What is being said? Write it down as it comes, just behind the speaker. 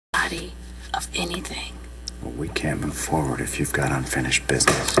anybody of anything. Well, we can't move forward if you've got unfinished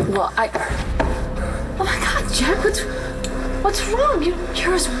business. Well, oh my God, Jack, what's wrong?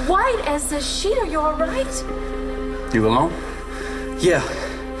 You're as white as the sheet. Are you all right? You alone? Yeah,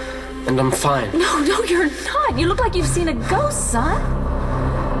 and I'm fine. No, you're not. You look like you've seen a ghost, son.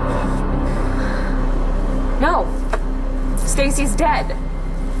 No, Stacy's dead.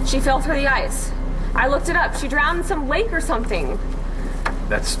 She fell through the ice. I looked it up. She drowned in some lake or something.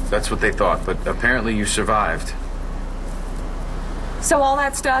 That's what they thought, but apparently you survived. So all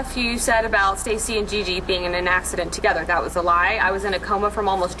that stuff you said about Stacy and Gigi being in an accident together, that was a lie? I was in a coma from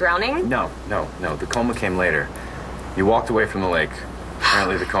almost drowning? No. The coma came later. You walked away from the lake.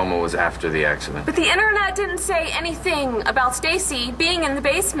 Apparently the coma was after the accident. But the internet didn't say anything about Stacy being in the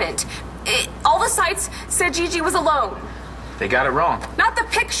basement. All the sites said Gigi was alone. They got it wrong. Not the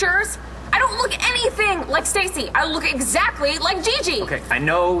pictures. I don't look anything like Stacy. I look exactly like Gigi. Okay, I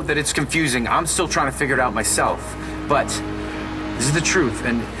know that it's confusing. I'm still trying to figure it out myself. But this is the truth,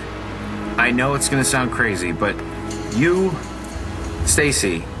 and I know it's gonna sound crazy, but you,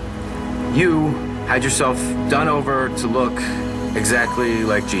 Stacy, you had yourself done over to look exactly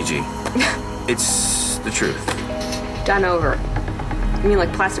like Gigi. It's the truth. Done over. You mean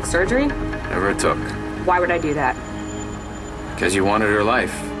like plastic surgery? Whatever it took. Why would I do that? Because you wanted her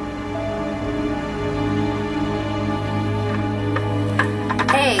life.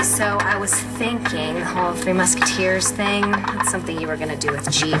 Hey, so I was thinking the whole Three Musketeers thing, that's something you were gonna do with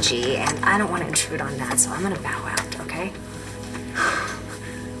Gigi, and I don't want to intrude on that, so I'm gonna bow out, okay?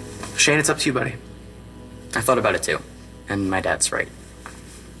 Shane, it's up to you, buddy. I thought about it too, and my dad's right.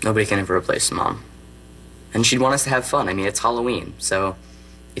 Nobody can ever replace Mom. And she'd want us to have fun. I mean, it's Halloween, so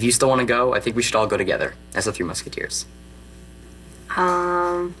if you still want to go, I think we should all go together as the Three Musketeers.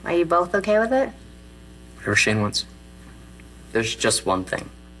 Are you both okay with it? Whatever Shane wants. There's just one thing.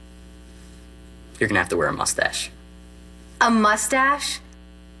 You're gonna have to wear a mustache. A mustache?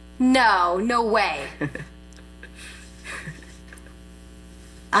 No way.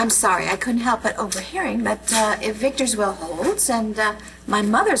 I'm sorry, I couldn't help but overhearing, but if Victor's will holds and my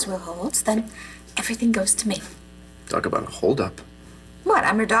mother's will holds, then everything goes to me. Talk about a holdup. What,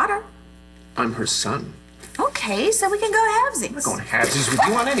 I'm her daughter? I'm her son. Okay, so we can go halvesies. I'm not going halvesies with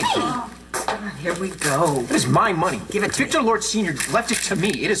you on anything. Here we go. It is my money. Give it to Victor Lord Sr. left it to me.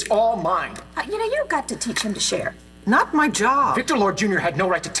 It is all mine. You've got to teach him to share. Not my job. Victor Lord Jr. had no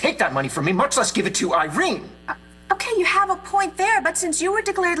right to take that money from me, much less give it to Irene. Okay, you have a point there, but since you were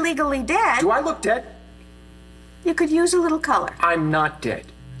declared legally dead... Do I look dead? You could use a little color. I'm not dead.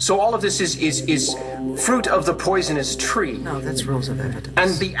 So all of this is fruit of the poisonous tree. No, that's rules of evidence.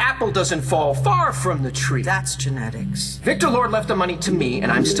 And the apple doesn't fall far from the tree. That's genetics. Victor Lord left the money to me,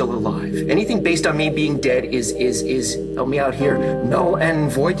 and I'm still alive. Anything based on me being dead is help me out here, null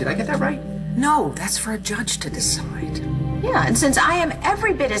and void. Did I get that right? No, that's for a judge to decide. Yeah, and since I am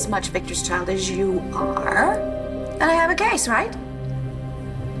every bit as much Victor's child as you are, then I have a case, right?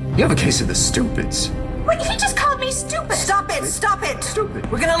 You have a case of the stupids. Wait, he just called me stupid. Stop it! Stop it!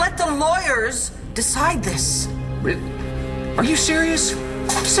 Stupid. We're gonna let the lawyers decide this. Really? Are you serious?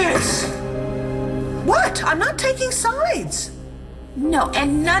 Sis! What? I'm not taking sides. No,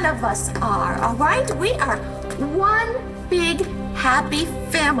 and none of us are, all right? We are one big, happy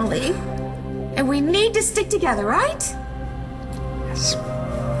family, and we need to stick together, right? Yes.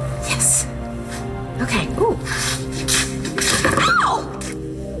 Yes. Okay, ooh. Ow!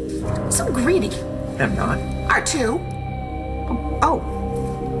 So greedy. I'm not. R2. Oh,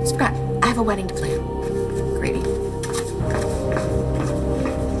 Scrat, I have a wedding to plan. Greedy.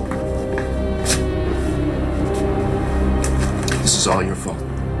 This is all your fault.